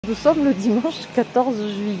Nous sommes le dimanche 14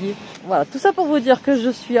 juillet. Voilà, tout ça pour vous dire que je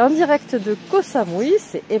suis en direct de Ko Samui.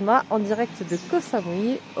 C'est Emma en direct de Ko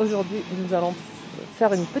Samui. Aujourd'hui, nous allons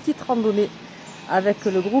faire une petite randonnée avec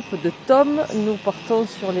le groupe de Tom. Nous partons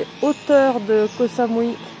sur les hauteurs de Ko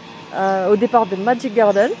Samui au départ de Magic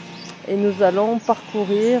Garden. Et nous allons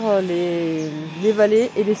parcourir les vallées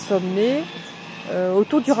et les sommets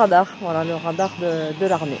autour du radar. Voilà, le radar de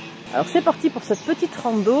l'armée. Alors c'est parti pour cette petite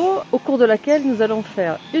rando au cours de laquelle nous allons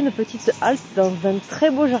faire une petite halte dans un très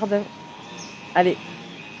beau jardin. Allez,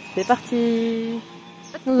 c'est parti!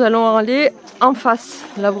 Nous allons aller en face.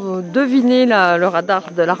 Là vous devinez le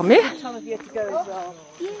radar de l'armée.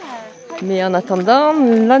 Mais en attendant,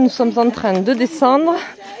 là nous sommes en train de descendre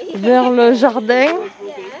vers le jardin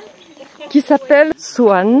qui s'appelle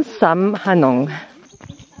Suan Sam Anong.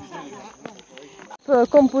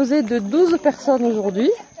 Composé de 12 personnes aujourd'hui.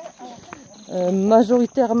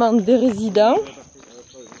 Majoritairement des résidents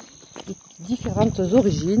de différentes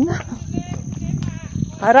origines.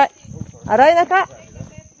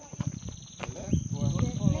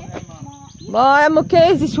 Bon, I'm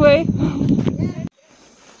okay this way.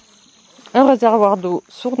 Un réservoir d'eau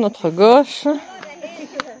sur notre gauche.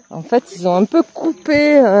 En fait, ils ont un peu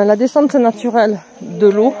coupé la descente naturelle de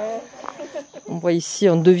l'eau. On voit ici,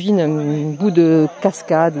 on devine un bout de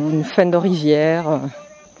cascade ou une fin de rivière.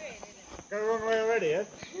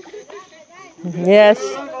 Yes,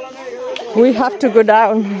 we have to go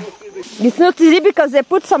down. It's not easy because they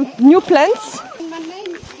put some new plants.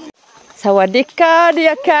 Sawadika,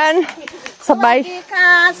 diakan. Sabay.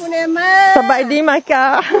 Sabay di mai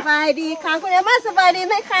ka. Sabay di ka. Sabay di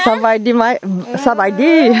mai ka. Sabay di mai. Sabay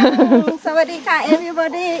di. Sawadika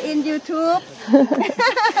everybody in YouTube.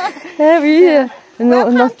 Yeah, we.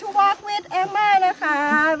 Welcome to walk with Emma,นะค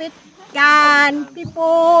ะ, with Gan,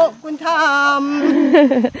 Pipo, Kuntam.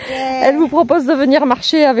 Elle vous propose de venir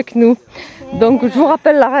marcher avec nous. Donc je vous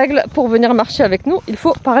rappelle la règle, pour venir marcher avec nous, il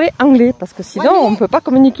faut parler anglais parce que sinon on ne peut pas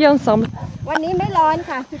communiquer ensemble.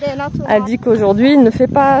 Elle dit qu'aujourd'hui il ne fait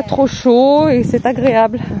pas trop chaud et c'est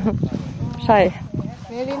agréable. Chai.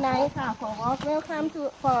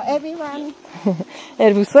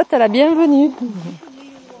 Elle vous souhaite la bienvenue.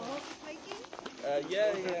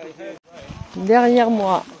 Derrière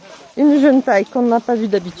moi, une jeune taille qu'on n'a pas vue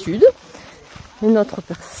d'habitude, une autre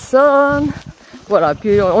personne, voilà,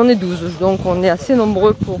 puis on est 12, donc on est assez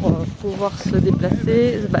nombreux pour pouvoir se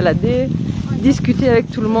déplacer, se balader, discuter avec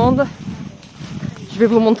tout le monde. Je vais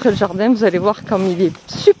vous montrer le jardin, vous allez voir comme il est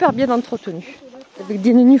super bien entretenu, avec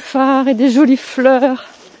des nénuphars et des jolies fleurs.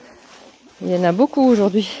 Il y en a beaucoup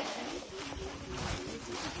aujourd'hui.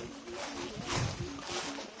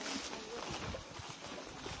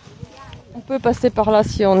 On peut passer par là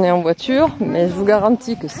si on est en voiture, mais je vous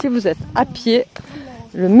garantis que si vous êtes à pied,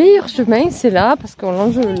 le meilleur chemin c'est là parce qu'on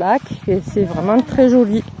longe le lac et c'est vraiment très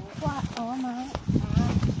joli.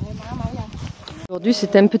 Aujourd'hui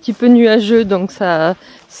c'est un petit peu nuageux donc ça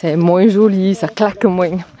c'est moins joli, ça claque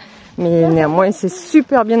moins. Mais néanmoins c'est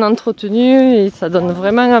super bien entretenu et ça donne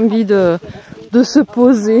vraiment envie de se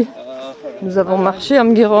poser. Nous avons marché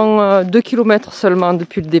environ 2 km seulement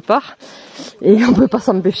depuis le départ et on ne peut pas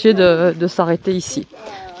s'empêcher de s'arrêter ici.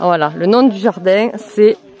 Voilà, le nom du jardin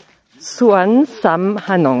c'est Suan Sam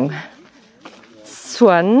Anong.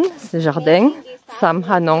 Suan c'est jardin, Sam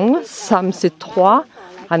Anong, Sam c'est 3,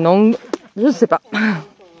 Anong je ne sais pas.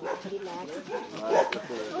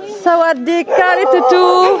 Sawadika les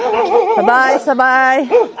toutous. Sabai, sabai.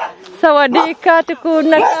 Sawadika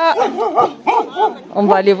tukunaka. On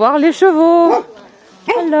va aller voir les chevaux.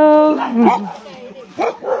 Hello.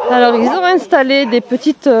 Alors ils ont installé des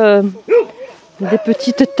petites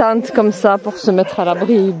tentes comme ça pour se mettre à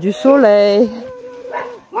l'abri du soleil.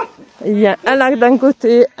 Il y a un lac d'un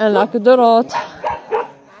côté, un lac de l'autre.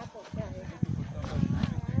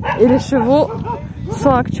 Et les chevaux sont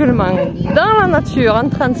actuellement dans la nature en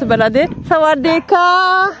train de se balader.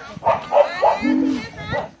 Sawadika.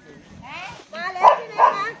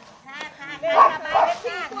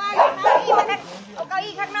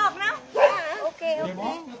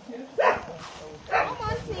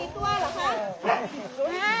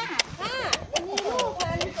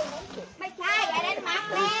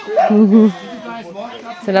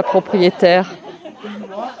 C'est la propriétaire.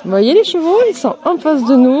 Vous voyez les chevaux, ils sont en face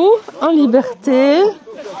de nous, en liberté.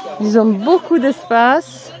 Ils ont beaucoup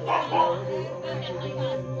d'espace.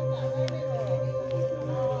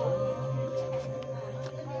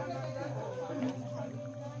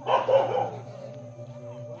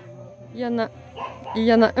 Il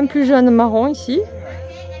y en a un plus jeune marron ici.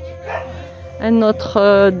 Un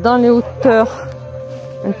autre dans les hauteurs,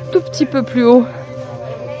 un tout petit peu plus haut.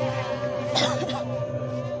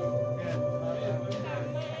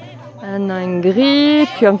 Un a un gris,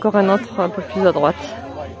 puis encore un autre un peu plus à droite.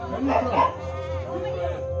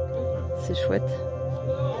 C'est chouette.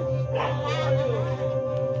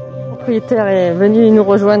 Le propriétaire est venu nous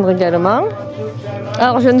rejoindre également.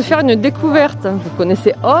 Alors je viens de faire une découverte. Vous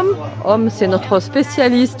connaissez Homme. Homme, c'est notre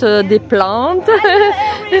spécialiste des plantes.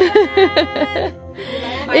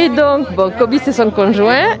 Et donc, bon, Kobe c'est son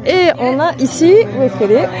conjoint. Et on a ici, où est-ce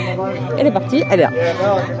qu'elle est? Elle est partie, elle est là.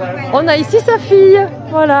 On a ici sa fille.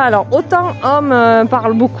 Voilà, alors autant Homme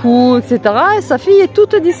parle beaucoup, etc. Et sa fille est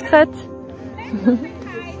toute discrète.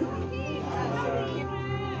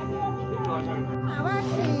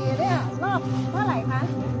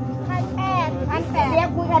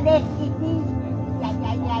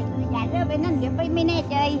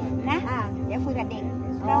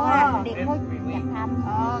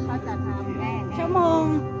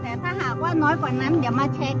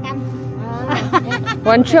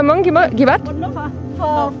 One chamon gibat?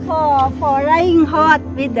 For riding hot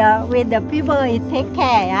with the people it take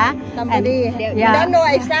care, yeah. Somebody, And, we don't know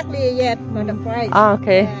exactly yet for the price. Ah, ok.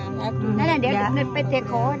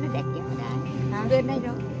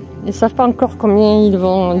 Ils ne savent pas encore combien ils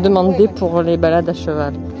vont demander pour les balades à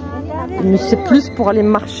cheval. Mais c'est plus pour aller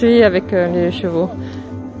marcher avec les chevaux.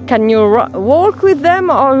 Can you walk with them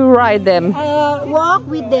or ride them? Walk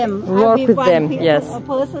with them. Walk with them, yes. A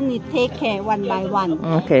person is take care one by one.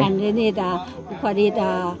 Okay. And then because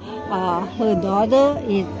her daughter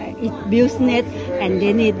is business, and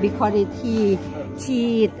then because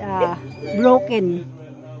she broken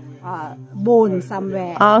bone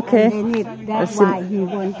somewhere. Ah, okay. And then that's why he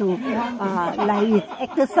want to like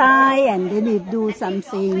exercise and then he do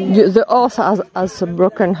something. The horse has a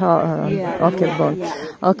broken heart. Okay, bone.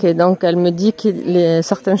 Ok, donc elle me dit que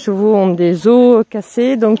certains chevaux ont des os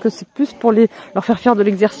cassés, donc c'est plus pour leur faire de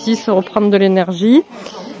l'exercice, reprendre de l'énergie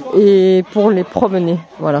et pour les promener.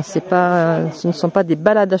 Voilà, ce ne sont pas des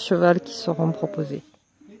balades à cheval qui seront proposées.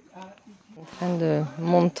 En train de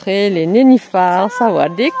montrer les nénuphars.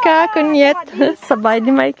 Sawadika, Konyet, Sabai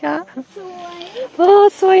Maika. Oh,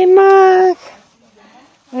 Soimak.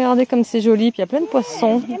 Regardez comme c'est joli, puis il y a plein de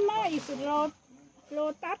poissons.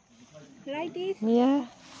 Yeah,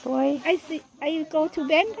 Soy. I go to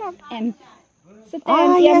Bangkok and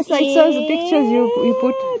Ah yes, I saw the pictures you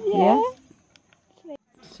put. Yeah.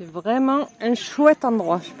 C'est vraiment un chouette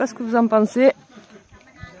endroit. Je sais pas ce que vous en pensez.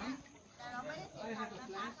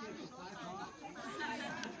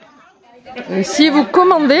 Et si vous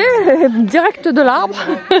commandez direct de l'arbre,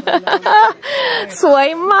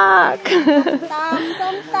 Soimak.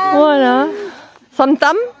 Voilà.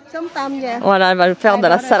 Samtam. Voilà, elle va le faire de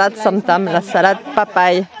la salade samtam, la salade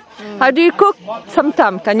papaye. How do you cook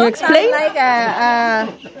samtam? Can you explain? Like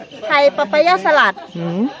Thai papaya salad.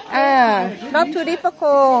 Not too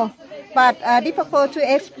difficult, but difficult to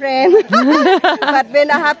explain. But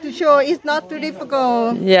when I have to show, it's not too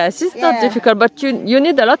difficult. Yes, it's not difficult, but you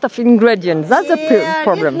need a lot of ingredients. That's the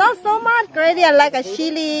problem. It's not so much ingredient like a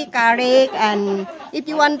chili, garlic, and if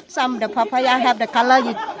you want the papaya have the color,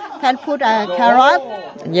 you can put a carrot.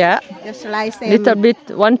 Yeah. Just slice them. Little bit,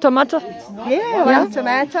 one tomato. Yeah, one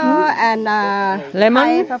tomato and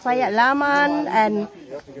lemon. Thai papaya, lemon and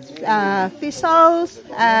fish sauce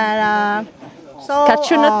and so.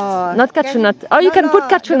 Cashew nut, not cashew nut. Oh, you can put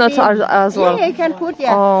cashew nuts as well. Yeah, you can put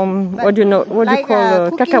what do you know? What do you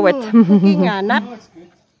call cacahuete? Cooking nut.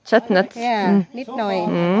 Chestnuts. Yeah,นิดหน่อย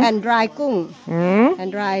and dry กุ้ง and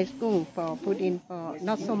dry กุ้ง for put in for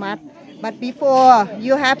not so much. But before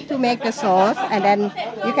you have to make the sauce and then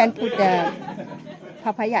you can put the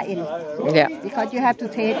papaya in. Yeah. Because you have to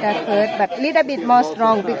taste that first, but little bit more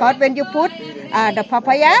strong because when you put the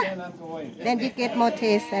papaya, then you get more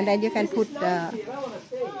taste and then you can put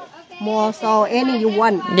more salt any you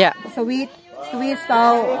want. Yeah. Sweet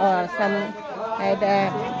salt or some.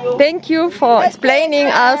 Thank you for explaining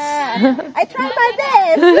us. I try my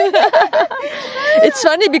best. It's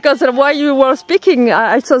funny because while you were speaking,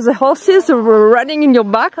 I saw the horses were running in your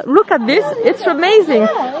back. Look at this, it's amazing.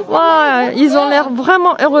 Wow, ils ont l'air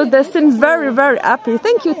vraiment heureux. They seem very, very happy.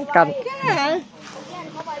 Thank you, Kan.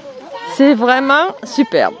 C'est vraiment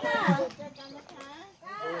superbe.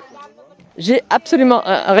 J'ai absolument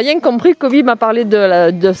rien compris. Kobe m'a parlé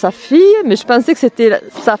de sa fille, mais je pensais que c'était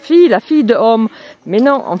sa fille, la fille de Homme. Mais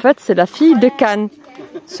non, en fait, c'est la fille de Kan.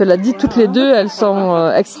 Cela dit, toutes les deux, elles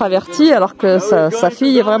sont extraverties, alors que sa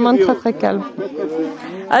fille est vraiment très très calme.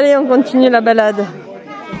 Allez, on continue la balade.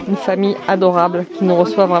 Une famille adorable qui nous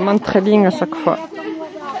reçoit vraiment très bien à chaque fois.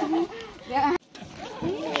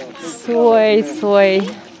 Soy.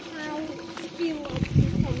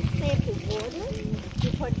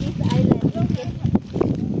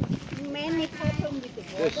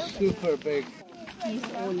 It's super big. His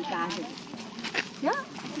own garden. We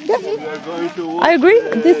are going to walk. I agree.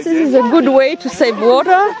 This is a good way to save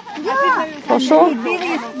water. For sure.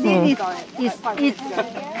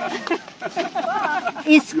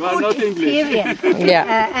 It's You are good not English. experience.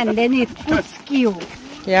 Yeah. And then it's good skill.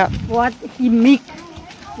 Yeah. What he make,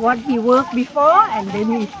 what he worked before, and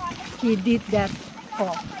then he did that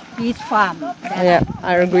for his farm. Yeah,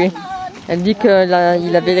 I agree. Elle dit qu'il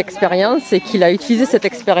avait l'expérience et qu'il a utilisé cette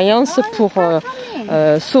expérience pour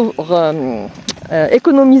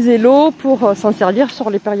économiser l'eau pour s'en servir sur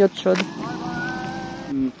les périodes chaudes.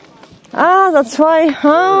 Ah, that's why.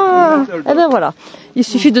 Ah, et bien voilà. Il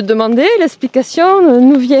suffit de demander. L'explication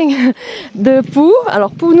nous vient de Pou.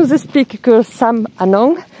 Alors Pou nous explique que Sam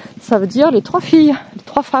Anong, ça veut dire les 3 filles, les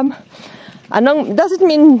 3 femmes. Anong, does it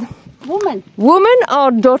mean Woman. woman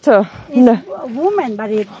or daughter? No. Woman, but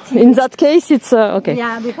it. In that case, it's okay.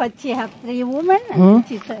 Yeah, because she have 3 women and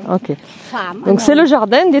she's a Ok. farm. Donc c'est le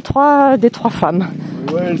jardin des trois femmes.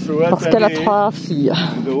 When Parce qu'elle a Randonnée, 3 filles.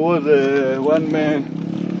 there was one man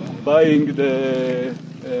buying the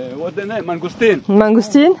what's the name? Mangosteen.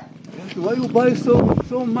 Mangosteen? Why you buy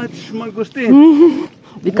so much mangosteen?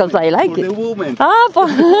 Because I like For the it. woman. Ah, pour...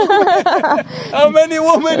 How many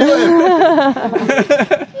women you have?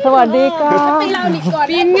 สวัสดีค่ะ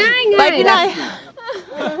ปีนง่าย ไปที่ไหน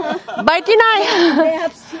ไปที่ไหน They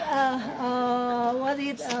have what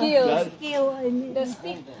is skill in the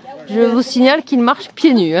stick. Je vous signale qu'il marche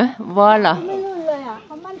pieds nus. Hein. Voilà.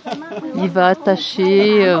 Il va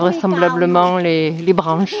attacher vraisemblablement les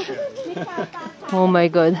branches. Oh my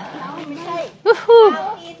god. Wouhou.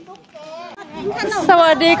 ส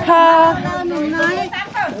วัสดีค่ะ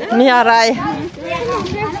มีอะไร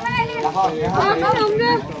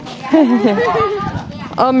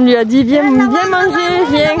Homme lui a dit viens manger,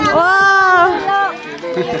 viens. Wow.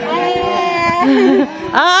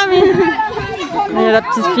 Ah oui. Il y a la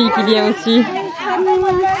petite fille qui vient aussi.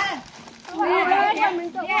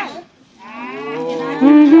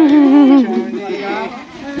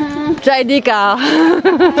 Jaidika.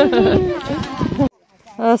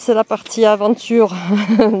 C'est la partie aventure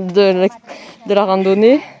de la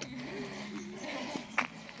randonnée.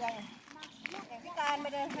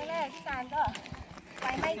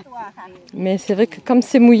 Mais c'est vrai que comme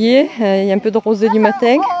c'est mouillé, il y a un peu de rosée du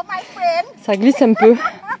matin, ça glisse un peu.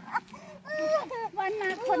 วันนา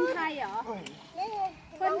คนไทยเหรอ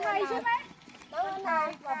คนไทยใช่ไหม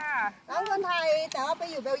น้องคนไทยแต่ว่าไป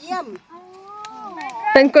อยู่เบลเยียม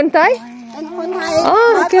เป็นคนไทย เป็นคนไทย อ๋อ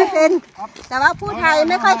โอเค 100%แต่ว่าพูดไทย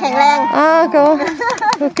ไม่ค่อยแข็งแรง Ah,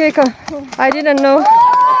 ok, I didn't know.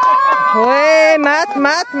 Ouais, mat.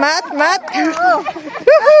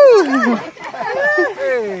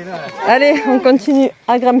 Allez, on continue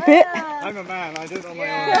à grimper. I'm a man. I do it on my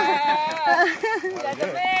own.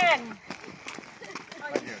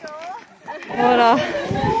 Voilà.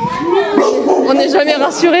 On n'est jamais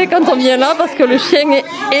rassuré quand on vient là parce que le chien est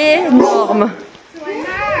énorme.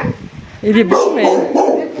 Il est beau, mais...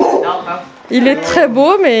 Il est très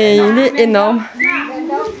beau, mais il est énorme.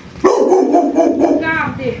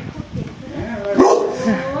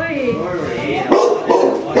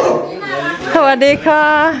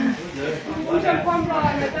 Sawadeka.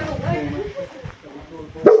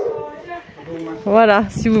 Voilà,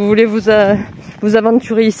 si vous voulez vous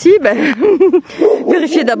aventurer ici, ben,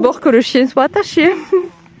 vérifiez d'abord que le chien soit attaché.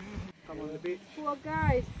 Poor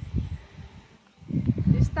guys.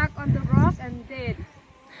 They stuck on the rock and dead.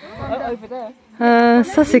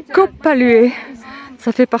 Ça c'est Ko Samui.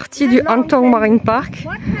 Ça fait partie du Antong Marine Park.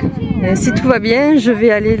 Et si tout va bien, je vais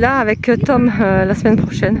aller là avec Tom la semaine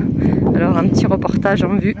prochaine. Alors un petit reportage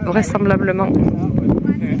en vue, vraisemblablement.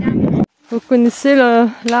 Vous connaissez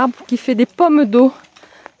l'arbre qui fait des pommes d'eau?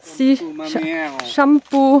 Si,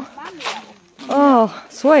 shampoo. Oh,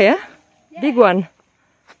 soy, hein? Big one.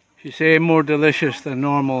 She say more delicious than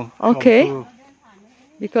normal. Okay. shampoo.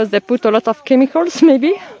 Because they put a lot of chemicals,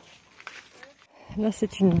 maybe. Là,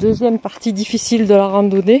 c'est une deuxième partie difficile de la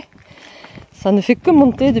randonnée. Ça ne fait que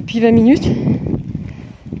monter depuis 20 minutes.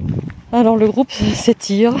 Alors le groupe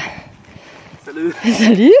s'étire. Salut.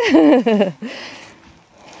 Salut.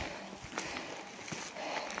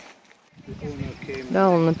 Là,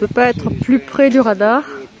 on ne peut pas être plus près du radar.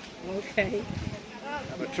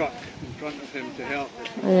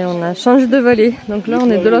 Et on a changé de vallée. Donc là, on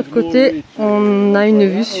est de l'autre côté. On a une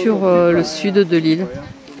vue sur le sud de l'île.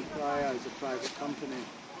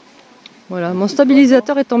 Voilà, mon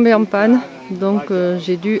stabilisateur est tombé en panne. Donc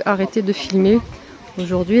j'ai dû arrêter de filmer.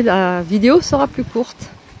 Aujourd'hui, la vidéo sera plus courte.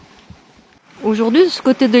 Aujourd'hui, de ce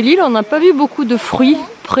côté de l'île, on n'a pas vu beaucoup de fruits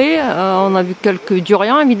près. On a vu quelques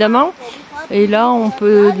durians, évidemment. Et là, on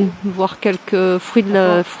peut voir quelques fruits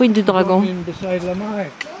du dragon.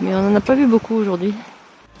 Mais on n'en a pas vu beaucoup aujourd'hui.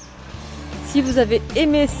 Si vous avez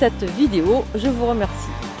aimé cette vidéo, je vous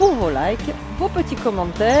remercie pour vos likes, vos petits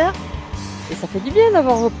commentaires. Et ça fait du bien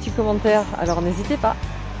d'avoir vos petits commentaires. Alors n'hésitez pas.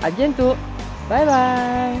 À bientôt. Bye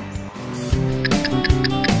bye.